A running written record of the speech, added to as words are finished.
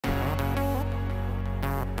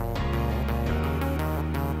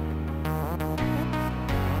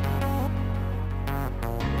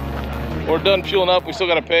we're done fueling up. We still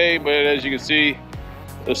got to pay, but as you can see,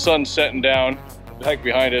 the sun's setting down back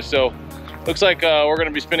behind us. So looks like we're going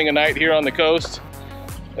to be spending a night here on the coast.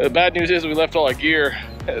 The bad news is we left all our gear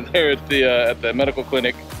there at the medical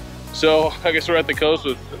clinic. So I guess we're at the coast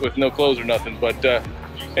with no clothes or nothing. But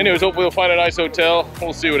anyways, hopefully we'll find a nice hotel.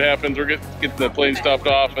 We'll see what happens. We're getting the plane stopped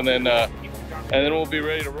off, and then we'll be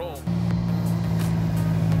ready to roll.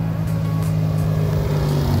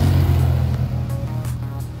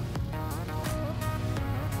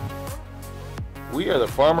 We are the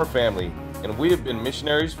farmer family, and we have been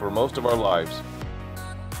missionaries for most of our lives.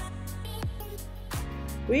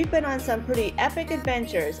 We've been on some pretty epic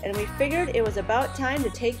adventures, and we figured it was about time to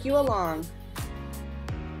take you along.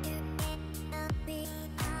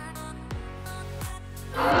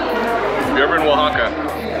 If you're ever in Oaxaca,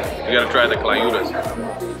 you gotta try the clayudas.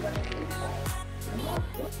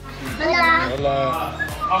 Hola.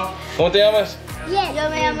 Hola. ¿Cómo te llamas? Yes. Yo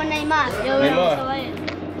me llamo Neymar. Yo me llamo Sabayan.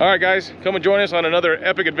 All right, guys, come and join us on another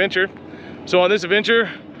epic adventure. So on this adventure,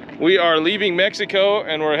 we are leaving Mexico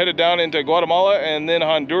and we're headed down into Guatemala and then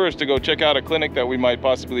Honduras to go check out a clinic that we might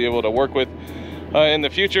possibly be able to work with in the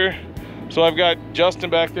future. So I've got Justin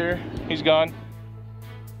back there. He's gone.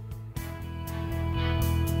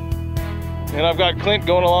 And I've got Clint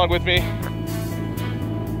going along with me.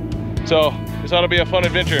 So this ought to be a fun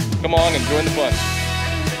adventure. Come along and join the fun.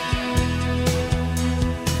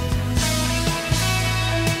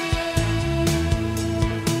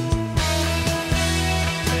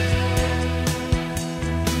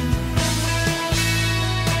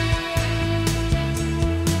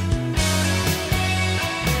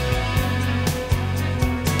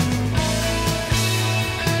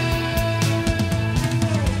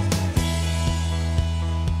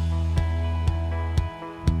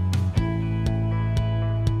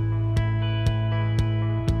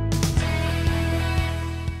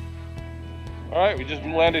 All right, we just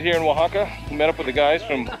landed here in Oaxaca. We met up with the guys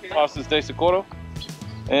from Pastas de Socorro,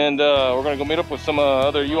 and we're gonna go meet up with some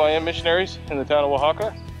other UIM missionaries in the town of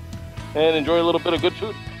Oaxaca and enjoy a little bit of good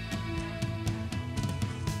food.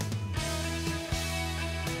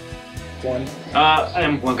 Juan.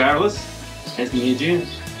 I'm Juan Carlos. Nice to meet you.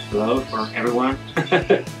 Hello for everyone.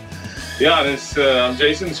 Yeah, I'm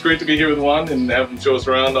Jason. It's great to be here with Juan and have him show us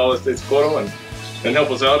around all the de Socorro and help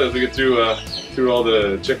us out as we get through all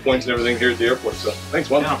the checkpoints and everything here at the airport. So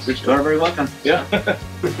thanks, Juan. Yeah, you're very welcome. Yeah.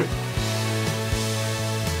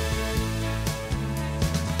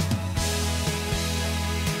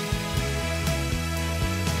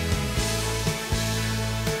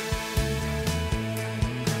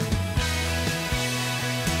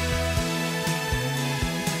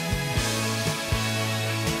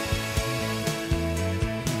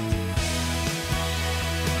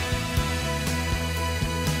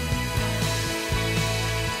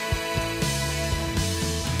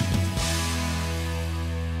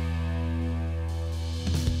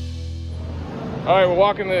 All right, we're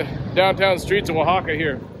walking the downtown streets of Oaxaca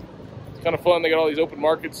here. It's kind of fun. They got all these open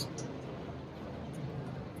markets.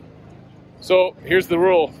 So here's the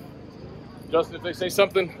rule. Justin, if they say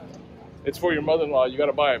something, it's for your mother-in-law. You got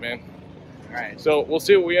to buy it, man. All right. So we'll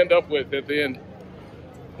see what we end up with at the end.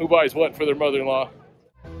 Who buys what for their mother-in-law?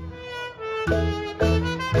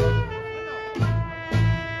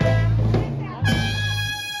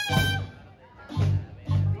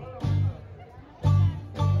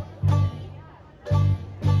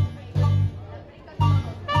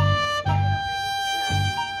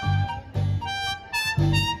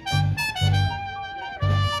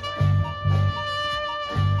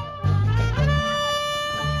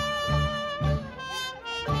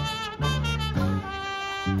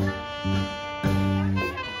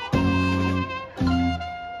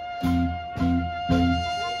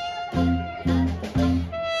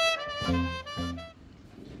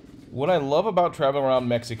 What I love about traveling around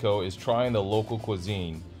Mexico is trying the local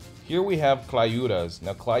cuisine. Here we have clayudas.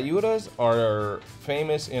 Now clayudas are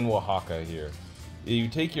famous in Oaxaca here. You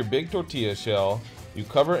take your big tortilla shell, you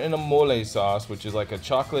cover it in a mole sauce, which is like a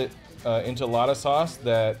chocolate enchilada sauce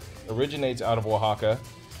that originates out of Oaxaca,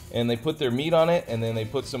 and they put their meat on it, and then they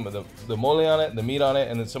put some of the mole on it, the meat on it,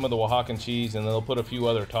 and then some of the Oaxacan cheese, and they'll put a few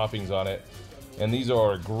other toppings on it. And these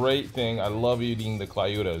are a great thing. I love eating the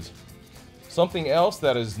clayudas. Something else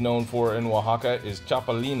that is known for in Oaxaca is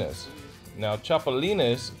chapulines. Now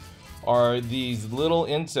chapulines are these little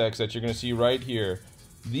insects that you're going to see right here.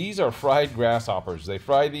 These are fried grasshoppers. They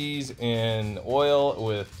fry these in oil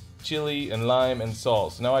with chili and lime and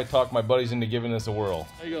salt. So now I talked my buddies into giving this a whirl.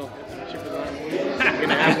 There you go. You're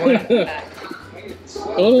gonna have one?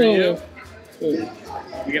 Oh,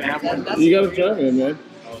 You gonna have one? You gotta try it, man.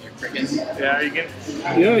 Yeah, you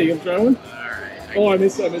can try one? Alright. Oh, I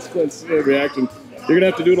missed Clint's reaction. You're gonna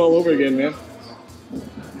have to do it all over again, man.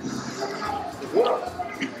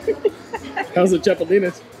 How's the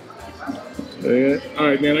chapulines?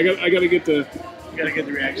 Alright, man, I gotta get the... You gotta get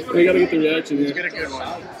the reaction. We gotta get the reaction, yeah. Get a good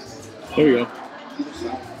one. There we go.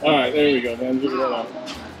 Alright, there we go, man. Figure that out.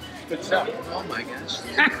 Good stuff. Oh my gosh.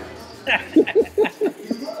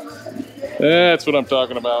 That's what I'm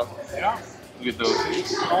talking about. Yeah. Look at those.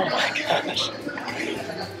 Oh my gosh.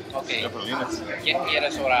 Okay. Chapulines.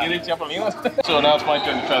 ¿Quieres chapulines? So now it's my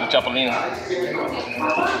turn to try the chapulines. There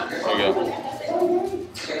you go.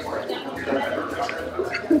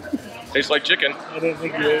 Tastes like chicken. I don't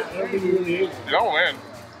think you really ate it. No, man.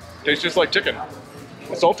 Tastes just like chicken.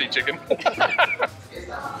 Salty chicken.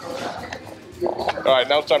 Alright,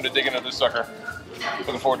 now it's time to dig into this sucker.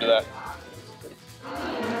 Looking forward to that.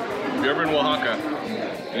 If you're ever in Oaxaca,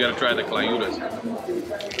 you gotta try the clayudas.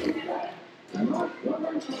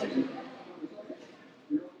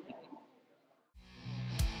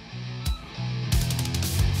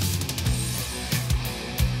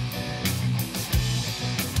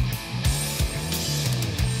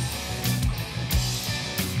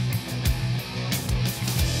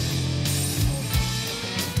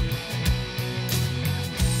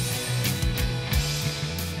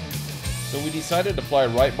 So we decided to fly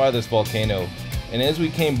right by this volcano, and as we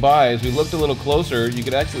came by, as we looked a little closer, you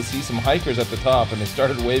could actually see some hikers at the top, and they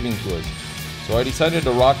started waving to us. So I decided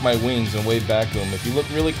to rock my wings and wave back to them. If you look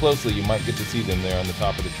really closely, you might get to see them there on the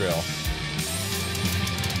top of the trail.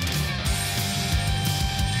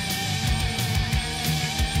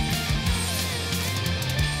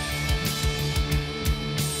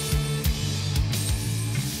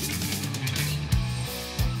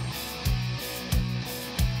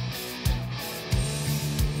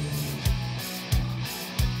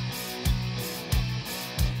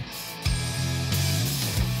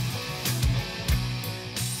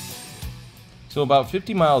 So about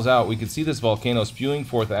 50 miles out, we could see this volcano spewing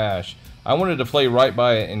forth ash. I wanted to fly right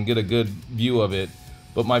by it and get a good view of it,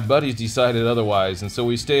 but my buddies decided otherwise, and so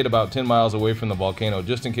we stayed about 10 miles away from the volcano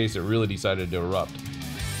just in case it really decided to erupt.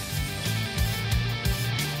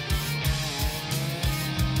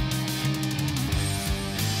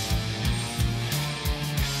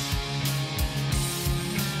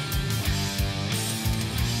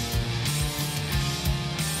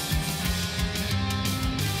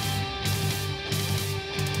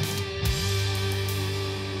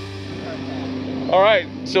 Alright,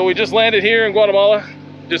 so we just landed here in Guatemala.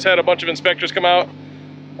 Just had a bunch of inspectors come out,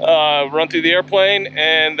 run through the airplane,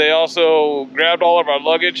 and they also grabbed all of our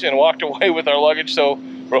luggage and walked away with our luggage, so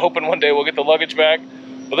we're hoping one day we'll get the luggage back.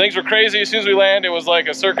 But things were crazy. As soon as we landed, it was like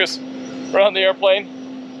a circus around the airplane.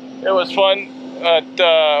 It was fun.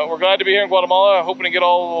 We're glad to be here in Guatemala, hoping to get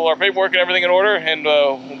all our paperwork and everything in order, and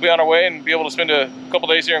we'll be on our way and be able to spend a couple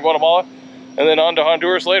days here in Guatemala, and then on to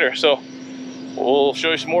Honduras later. So we'll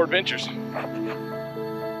show you some more adventures.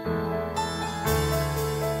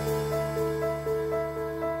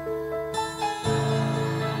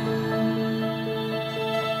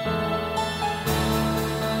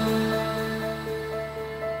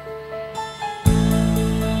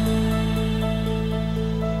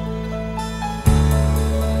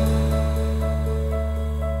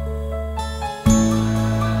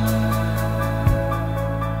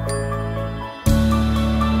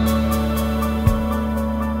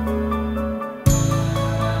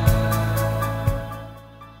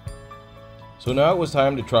 So now it was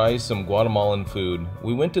time to try some Guatemalan food.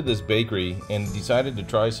 We went to this bakery and decided to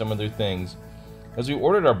try some of their things. As we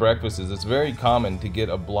ordered our breakfasts, it's very common to get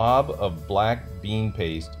a blob of black bean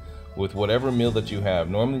paste with whatever meal that you have.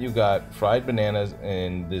 Normally you got fried bananas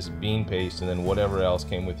and this bean paste and then whatever else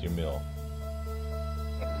came with your meal.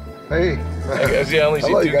 Hey. I guess, yeah, I only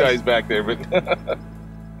see two guys back there, but...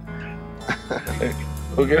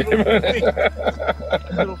 Okay.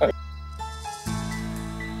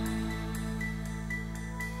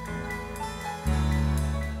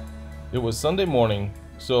 It was Sunday morning,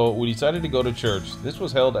 so we decided to go to church. This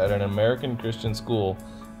was held at an American Christian school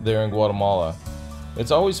there in Guatemala.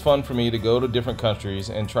 It's always fun for me to go to different countries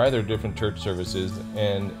and try their different church services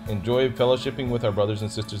and enjoy fellowshipping with our brothers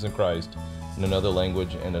and sisters in Christ in another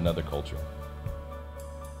language and another culture.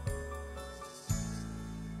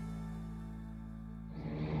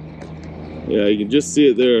 Yeah, you can just see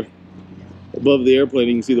it there above the airplane.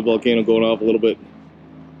 You can see the volcano going off a little bit.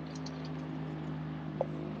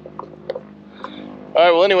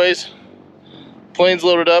 Alright, well anyways, plane's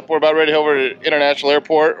loaded up. We're about ready to head over to International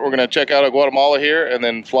Airport. We're going to check out of Guatemala here and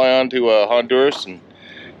then fly on to Honduras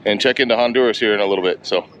and check into Honduras here in a little bit.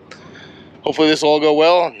 So hopefully this will all go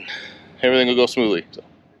well and everything will go smoothly. So.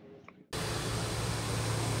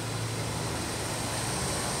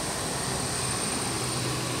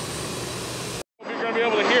 If you're going to be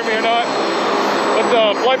able to hear me or not,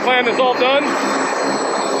 but the flight plan is all done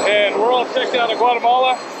and we're all checked out of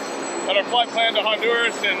Guatemala. Got our flight plan to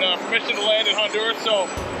Honduras and permission to land in Honduras, so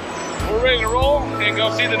we're ready to roll and go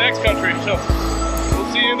see the next country. So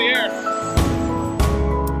we'll see you in the air.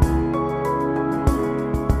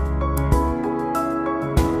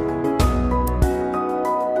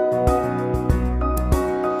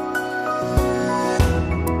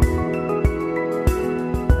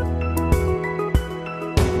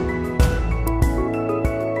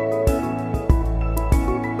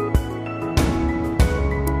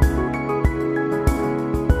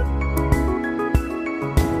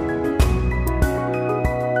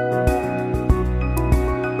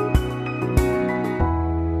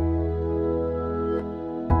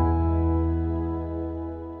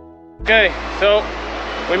 Okay, so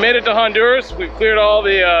we made it to Honduras. We've cleared all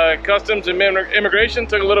the customs and immigration.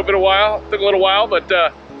 Took a little while, but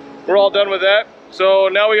we're all done with that. So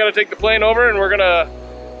now we got to take the plane over and we're gonna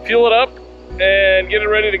fuel it up and get it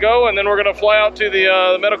ready to go. And then we're gonna fly out to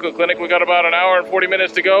the medical clinic. We got about an hour and 40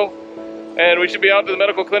 minutes to go, and we should be out to the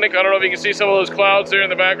medical clinic. I don't know if you can see some of those clouds there in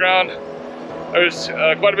the background. There's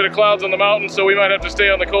quite a bit of clouds on the mountain, so we might have to stay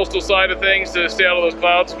on the coastal side of things to stay out of those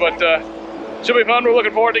clouds. But should be fun. We're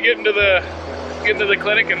looking forward to getting to the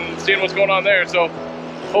clinic and seeing what's going on there. So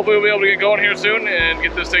hopefully we'll be able to get going here soon and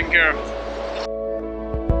get this taken care of.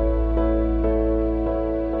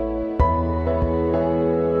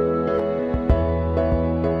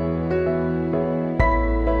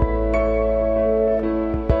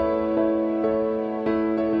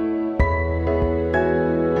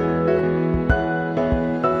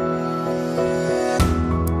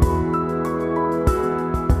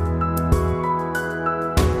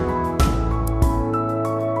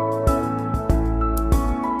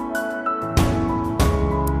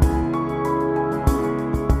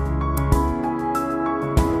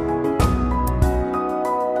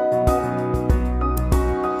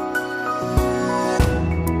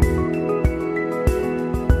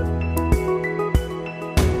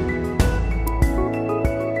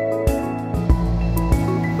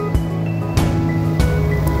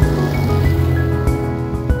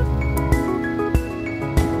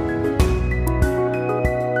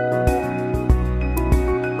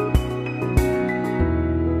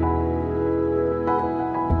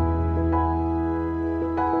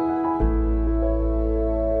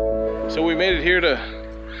 So we made it here to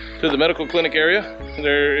the medical clinic area.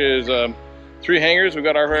 There is 3 hangars. We've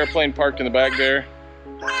got our airplane parked in the back there.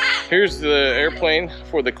 Here's the airplane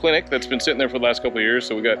for the clinic that's been sitting there for the last couple of years.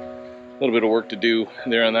 So we got a little bit of work to do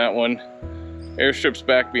there on that one. Airstrips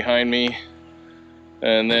back behind me.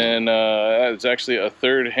 And then it's actually a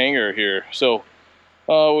 3rd hangar here. So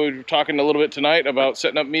we're talking a little bit tonight about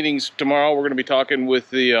setting up meetings tomorrow. We're going to be talking with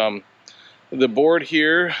the board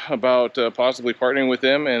here about possibly partnering with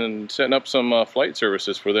them and setting up some flight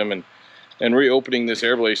services for them and reopening this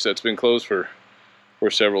airbase that's been closed for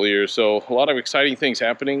several years. So a lot of exciting things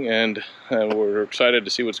happening, and we're excited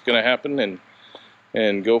to see what's going to happen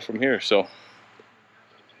and go from here. So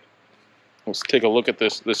let's take a look at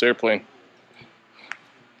this airplane.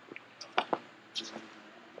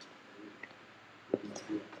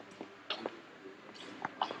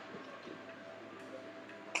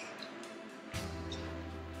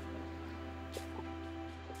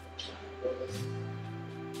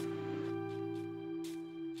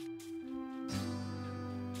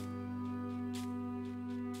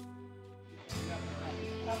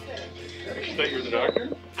 You're the doctor?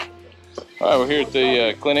 Alright, we're here at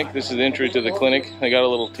the clinic. This is the entry to the clinic. They got a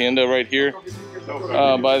little tienda right here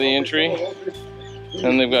by the entry.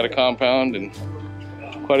 And they've got a compound and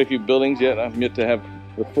quite a few buildings yet. I'm yet to have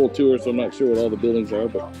the full tour, so I'm not sure what all the buildings are,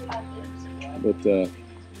 but at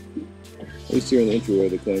least here in the entryway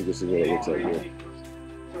of the clinic, this is what it looks like here.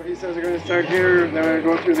 So he says they're going to start here, they're going to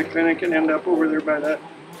go through the clinic and end up over there by the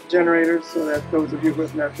generators, so that those of you who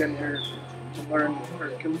have not been here can learn or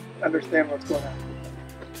can understand what's going on.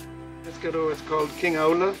 This ghetto is called King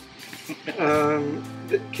Aula.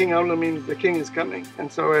 King Aula means the king is coming,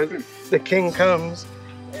 and so as the king comes,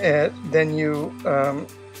 then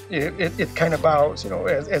it kind of bows,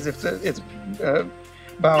 as if it's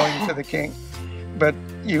bowing to the king. But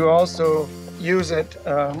you also use it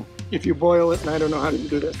if you boil it, and I don't know how to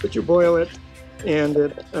do this, but you boil it, and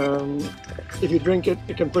if you drink it,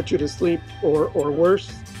 it can put you to sleep or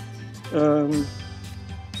worse. Or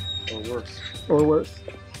worse.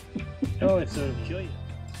 Oh, it's a kill you.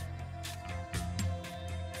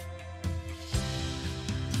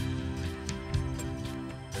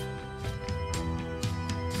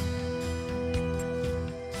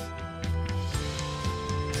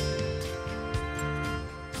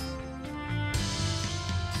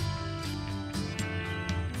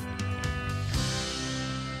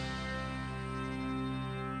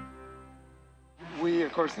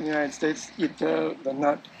 of course, in the United States, eat the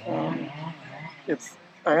nut.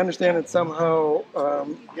 I understand it's somehow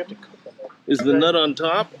you have to cook them. Is the nut on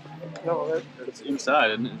top? No, It's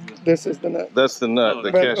inside, isn't it? this is the nut. That's the nut,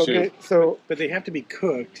 the cashew. Okay, so But they have to be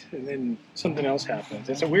cooked, and then something else happens.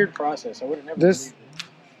 It's a weird process. I would have never. this,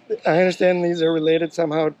 I understand these are related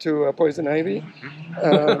somehow to poison ivy.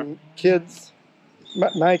 Kids,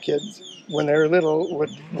 my kids, when they were little,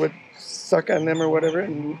 would suck on them or whatever,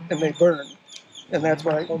 and they burn, and that's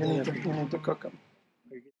why you need to cook them.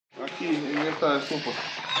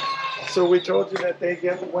 So we told you that they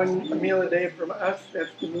get one meal a day from us. That's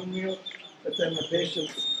the noon meal, but then the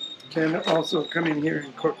patients can also come in here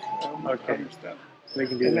and cook other stuff. They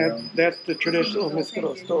can do And their own. that's the traditional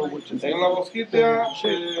Mezcal stove, which is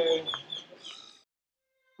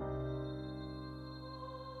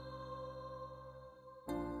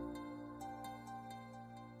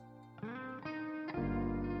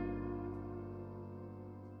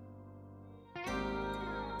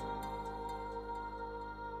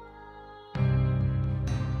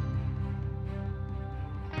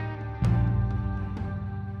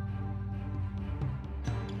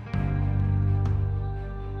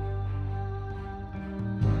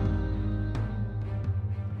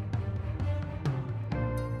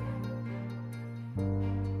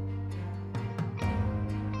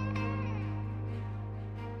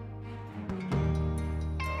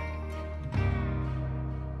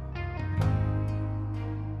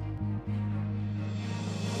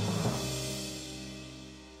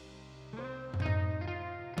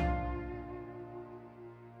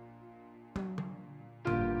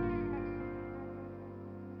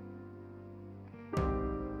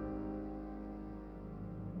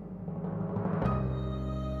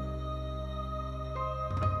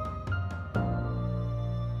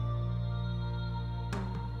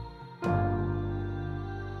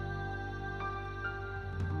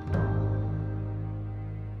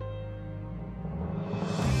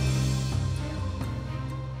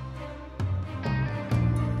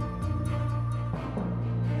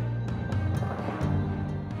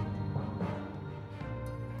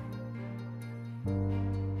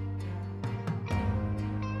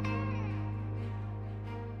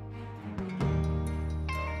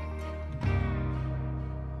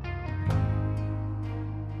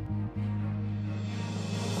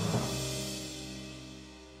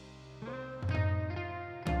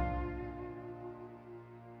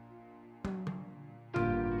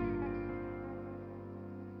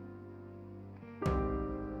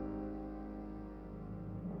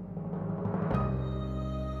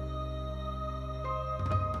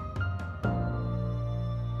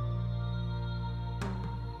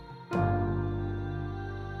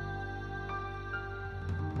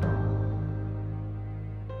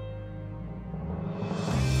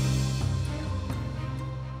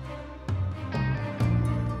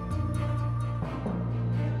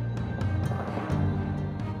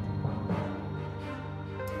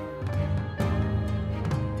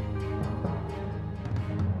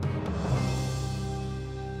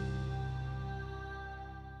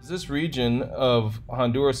This region of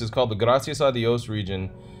Honduras is called the Gracias a Dios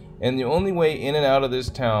region, and the only way in and out of this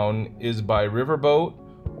town is by riverboat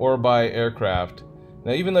or by aircraft.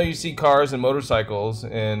 Now, even though you see cars and motorcycles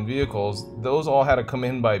and vehicles, those all had to come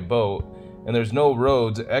in by boat, and there's no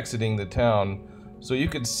roads exiting the town. So you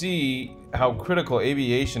could see how critical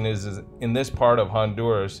aviation is in this part of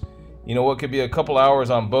Honduras. You know, what could be a couple hours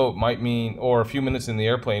on boat might mean, or a few minutes in the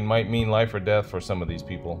airplane might mean life or death for some of these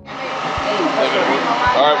people.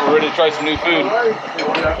 Alright, we're ready to try some new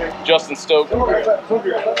food. Justin's stoked. Alright,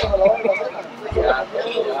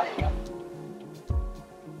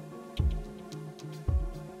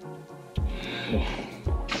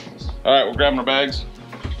 we're grabbing our bags.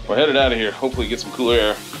 We're headed out of here. Hopefully get some cooler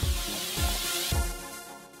air.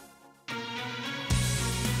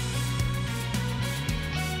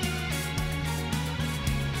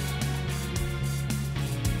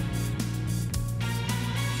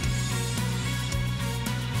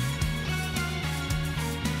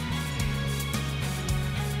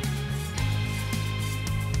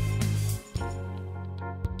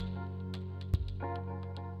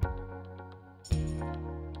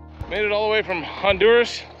 Made it all the way from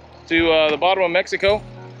Honduras to the bottom of Mexico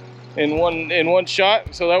in one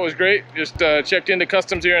shot, so that was great. Just checked into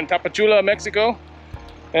customs here in Tapachula, Mexico,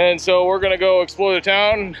 and so we're gonna go explore the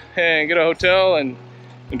town and get a hotel and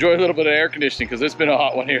enjoy a little bit of air conditioning because it's been a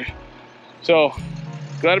hot one here. So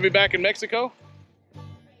glad to be back in Mexico.